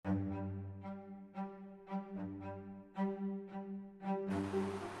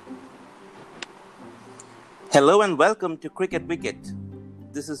Hello and welcome to Cricket Wicket.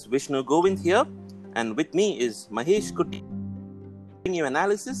 This is Vishnu Govind here, and with me is Mahesh Kutti, giving you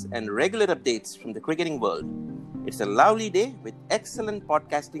analysis and regular updates from the cricketing world. It's a lovely day with excellent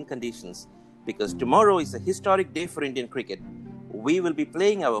podcasting conditions because tomorrow is a historic day for Indian cricket. We will be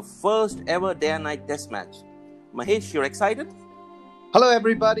playing our first ever day and night test match. Mahesh, you're excited? Hello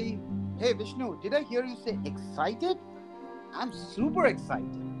everybody. Hey Vishnu, did I hear you say excited? I'm super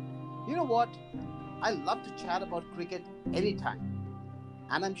excited. You know what? I love to chat about cricket anytime.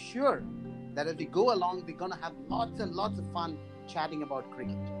 And I'm sure that as we go along, we're going to have lots and lots of fun chatting about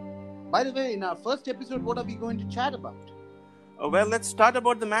cricket. By the way, in our first episode, what are we going to chat about? Well, let's start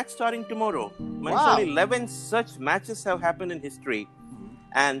about the match starting tomorrow. Wow. Only 11 such matches have happened in history.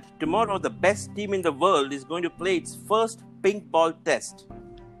 And tomorrow, the best team in the world is going to play its first pink ball test.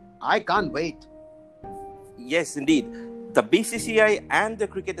 I can't wait. Yes, indeed. The BCCI and the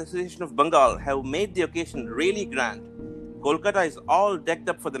Cricket Association of Bengal have made the occasion really grand. Kolkata is all decked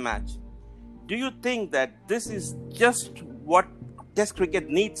up for the match. Do you think that this is just what Test cricket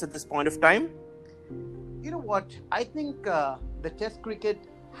needs at this point of time? You know what? I think the Test cricket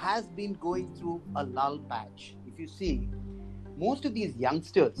has been going through a lull patch. If you see, most of these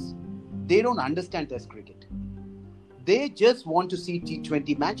youngsters, they don't understand Test cricket. They just want to see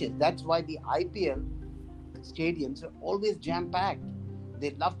T20 matches. That's why the IPL stadiums are always jam-packed. They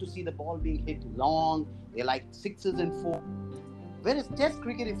love to see the ball being hit long. They like sixes and fours. Whereas Test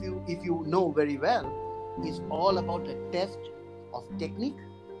cricket, if you know very well, is all about a test of technique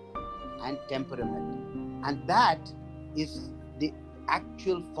and temperament. And that is the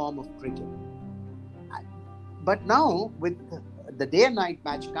actual form of cricket. But now, with the day and night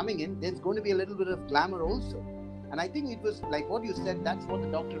match coming in, there's going to be a little bit of glamour also. And I think it was like what you said, that's what the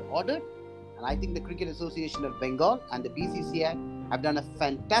doctor ordered. And I think the Cricket Association of Bengal and the BCCI have done a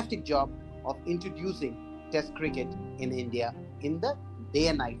fantastic job of introducing Test cricket in India in the day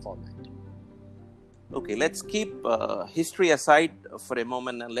and night format. Okay, let's keep history aside for a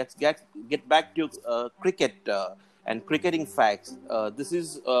moment and let's get back to cricket and cricketing facts. This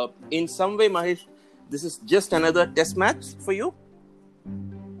is, in some way, Mahesh, this is just another test match for you?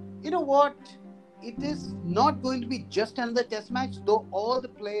 You know what? It is not going to be just another test match, though all the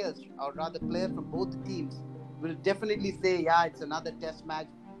players, or rather players from both teams, will definitely say, yeah, it's another test match.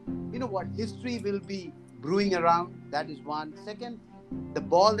 You know what? History will be brewing around. That is one. Second, the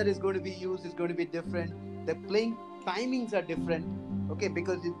ball that is going to be used is going to be different. The playing timings are different. Okay,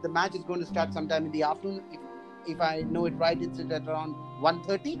 because the match is going to start sometime in the afternoon. If I know it right, it's at around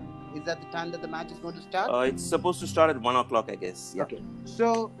 1:30. Is that the time that the match is going to start? It's supposed to start at 1 o'clock, I guess. Yeah. Okay.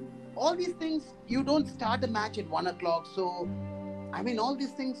 So, all these things, you don't start a match at 1 o'clock. So, I mean, all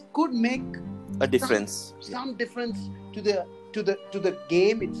these things could make a difference. Some difference to the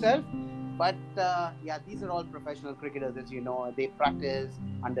game itself. But these are all professional cricketers, as you know. They practice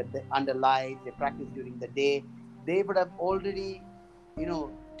under lights. They practice during the day. They would have already,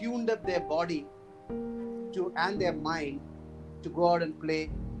 tuned up their body and their mind to go out and play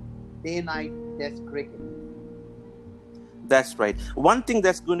day-night Test cricket. That's right. One thing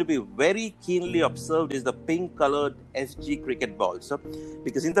that's going to be very keenly observed is the pink-colored SG cricket balls. So,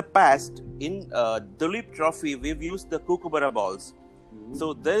 because in the past, in Duleep Trophy, we've used the Kookaburra balls. Mm-hmm.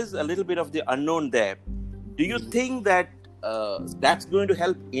 So there's a little bit of the unknown there. Do you think that that's going to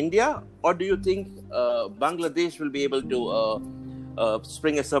help India, or do you think Bangladesh will be able to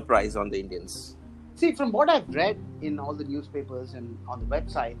spring a surprise on the Indians? See, from what I've read in all the newspapers and on the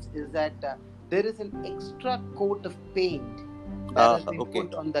websites, is that there is an extra coat of paint that has been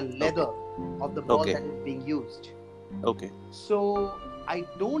put on the leather of the ball that is being used. Okay. So I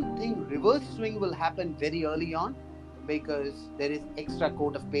don't think reverse swing will happen very early on because there is extra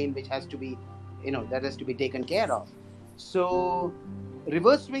coat of paint which has to be, that has to be taken care of. So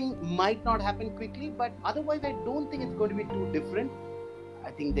reverse swing might not happen quickly, but otherwise I don't think it's going to be too different. I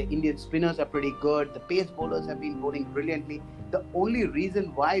think the Indian spinners are pretty good. The pace bowlers have been bowling brilliantly. The only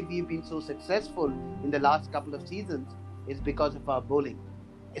reason why we've been so successful in the last couple of seasons is because of our bowling,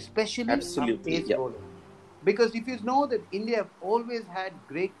 especially our pace bowling. Because if you know that India have always had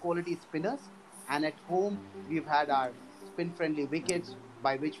great quality spinners, and at home we've had our spin-friendly wickets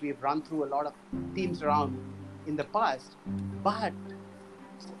by which we've run through a lot of teams around in the past. But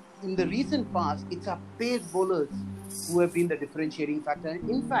in the recent past, it's our pace bowlers who have been the differentiating factor. And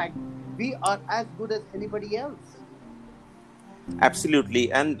in fact, we are as good as anybody else.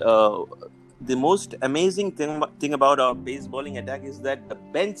 Absolutely. And the most amazing thing about our pace bowling attack is that the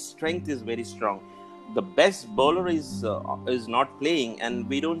bench strength is very strong. The best bowler is not playing, and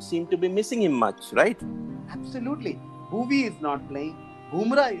we don't seem to be missing him much, right? Absolutely. Bhuvi is not playing.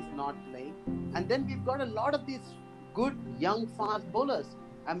 Bumrah is not playing. And then we've got a lot of these good young fast bowlers.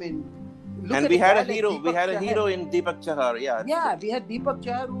 I mean, look And at we had a guy like hero. We Deepak had a Chahar. hero in Deepak Chahar. Yeah. Yeah, we had Deepak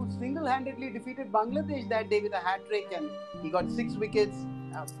Chahar who single-handedly defeated Bangladesh that day with a hat trick, and he got 6 wickets.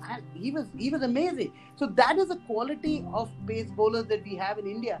 And he was amazing. So that is the quality of pace bowlers that we have in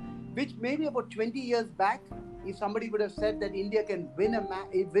India, which maybe about 20 years back, if somebody would have said that India can win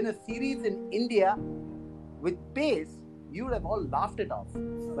a series in India with pace, you would have all laughed it off.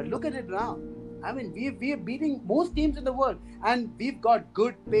 But look at it now. I mean, we are beating most teams in the world, and we've got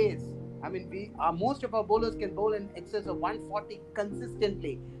good pace. I mean, most of our bowlers can bowl in excess of 140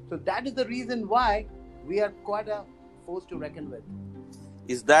 consistently. So that is the reason why we are quite a force to reckon with.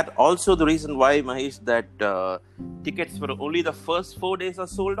 Is that also the reason why, Mahesh, that tickets for only the first 4 days are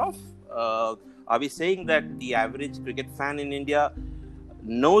sold off? Are we saying that the average cricket fan in India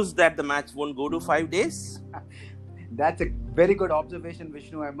knows that the match won't go to 5 days? That's a very good observation,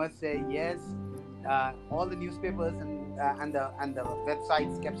 Vishnu. I must say, yes. All the newspapers and the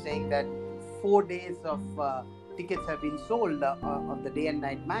websites kept saying that 4 days of tickets have been sold of the day and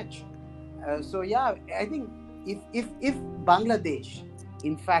night match. So yeah, I think if Bangladesh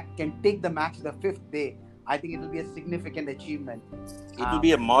in fact can take the match the 5th day, I think it will be a significant achievement. It will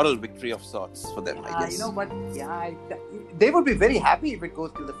be a moral victory of sorts for them, I guess. You know, but yeah, they would be very happy if it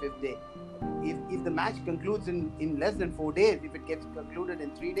goes till the 5th day. If the match concludes in less than 4 days, if it gets concluded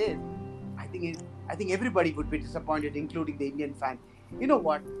in 3 days, I think everybody would be disappointed, including the Indian fan. You know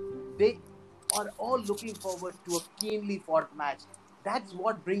what? They are all looking forward to a keenly fought match. That's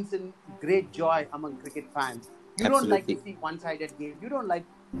what brings in great joy among cricket fans. You don't like to see one-sided games. You don't like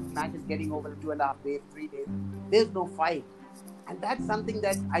matches getting over 2.5 days, 3 days. There's no fight. And that's something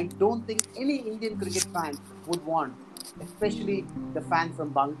that I don't think any Indian cricket fan would want, especially the fan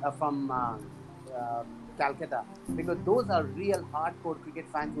from Calcutta, because those are real hardcore cricket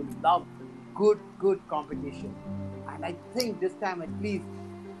fans who love good competition. And I think this time at least,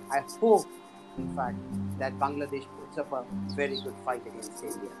 I hope, in fact, that Bangladesh puts up a very good fight against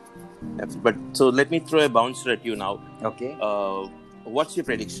India. But so let me throw a bouncer at you now. Okay. What's your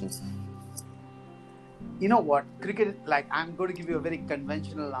prediction? You know what? Cricket, I'm going to give you a very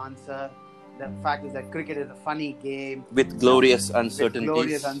conventional answer. The fact is that cricket is a funny game. With glorious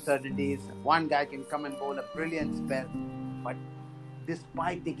uncertainties. One guy can come and bowl a brilliant spell. But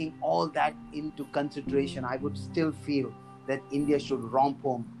despite taking all that into consideration, I would still feel that India should romp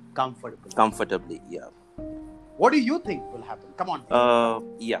home comfortably. Yeah. What do you think will happen? Come on.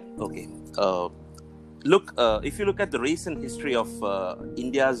 Yeah, okay. Look, if you look at the recent history of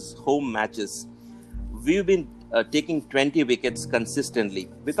India's home matches, we've been taking 20 wickets consistently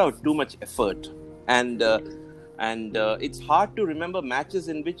without too much effort. And it's hard to remember matches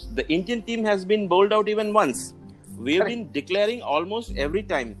in which the Indian team has been bowled out even once. We've been declaring almost every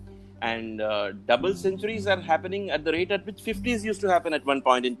time. And double centuries are happening at the rate at which 50s used to happen at one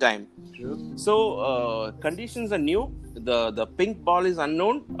point in time. True. So conditions are new. The pink ball is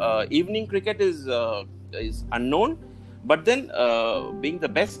unknown. Evening cricket is unknown. But then, being the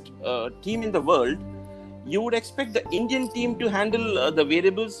best team in the world, you would expect the Indian team to handle the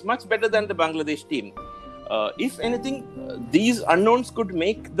variables much better than the Bangladesh team. If anything, these unknowns could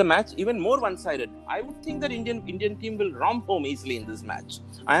make the match even more one-sided. I would think that Indian team will romp home easily in this match.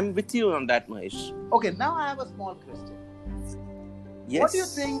 I am with you on that, Mahesh. Okay, now I have a small question. Yes. What do you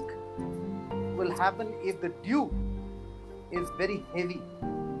think will happen if the dew is very heavy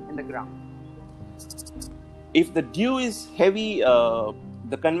in the ground? If the dew is heavy,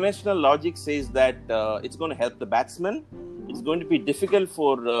 the conventional logic says that it's going to help the batsmen. It's going to be difficult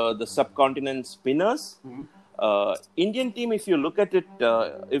for the subcontinent spinners. Mm-hmm. Indian team, if you look at it,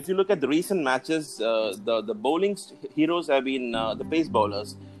 if you look at the recent matches, the bowling heroes have been the pace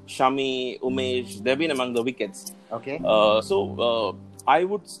bowlers. Shami, Umesh, they've been among the wickets. Okay. So I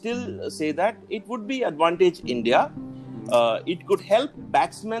would still say that it would be advantage India. It could help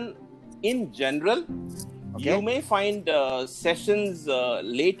batsmen in general. Okay. You may find sessions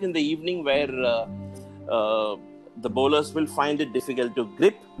late in the evening where the bowlers will find it difficult to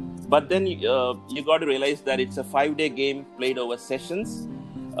grip, but then you got to realize that it's a 5-day game played over sessions.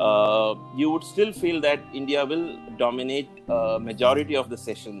 You would still feel that India will dominate majority of the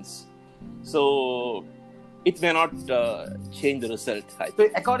sessions, so it may not change the result. So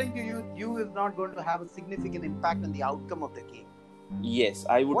according to you, dew is not going to have a significant impact on the outcome of the game. Yes,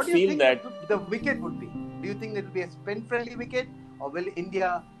 I would what do you feel think that the wicket would be? Do you think it will be a spin-friendly wicket, or will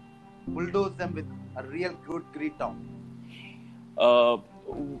India bulldoze them with a real good grit top?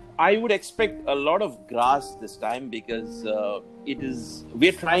 I would expect a lot of grass this time because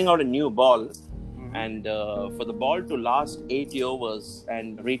we're trying out a new ball. and for the ball to last 80 overs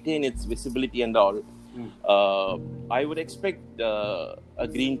and retain its visibility and all, I would expect a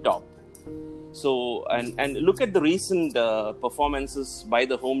green top. So, and look at the recent performances by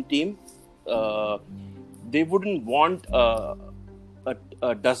the home team. They wouldn't want a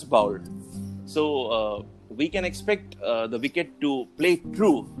dust bowl. So we can expect the wicket to play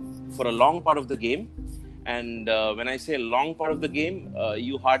true for a long part of the game. And when I say long part of the game,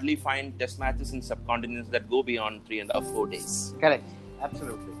 you hardly find test matches in subcontinents that go beyond 3.5, 4 days. Correct.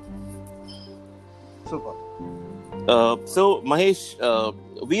 Absolutely. Super. So Mahesh,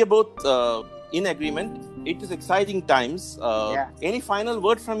 we are both in agreement. It is exciting times. Any final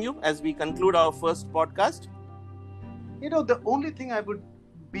word from you as we conclude our first podcast? The only thing I would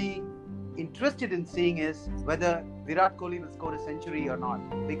be interested in seeing is whether Virat Kohli will score a century or not,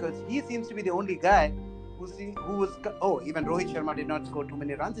 because he seems to be the only guy who was. Oh, even Rohit Sharma did not score too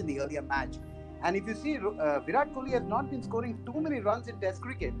many runs in the earlier match. And if you see, Virat Kohli has not been scoring too many runs in Test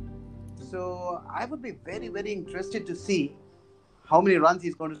cricket. So I would be very, very interested to see how many runs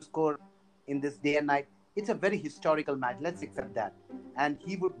he's going to score in this day and night. It's a very historical match. Let's accept that. And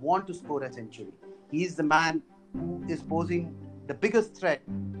he would want to score a century. He is the man who is posing the biggest threat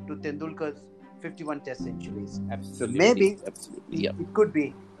to Tendulkar's 51 Test centuries. Absolutely. Maybe absolutely, yeah. It could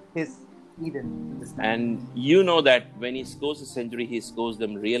be his Eden this time. And you know that when he scores a century, he scores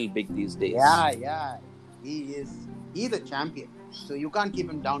them real big these days. Yeah. He's a champion. So you can't keep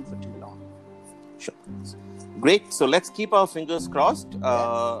him down for too long. Sure. Great. So let's keep our fingers crossed.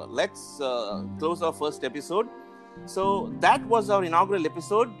 Let's close our first episode. So that was our inaugural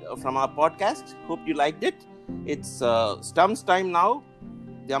episode from our podcast. Hope you liked it. It's Stumps time now.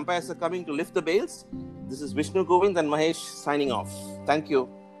 The umpires are coming to lift the bails. This is Vishnu Govind and Mahesh signing off. Thank you.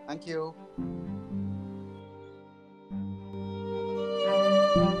 Thank you.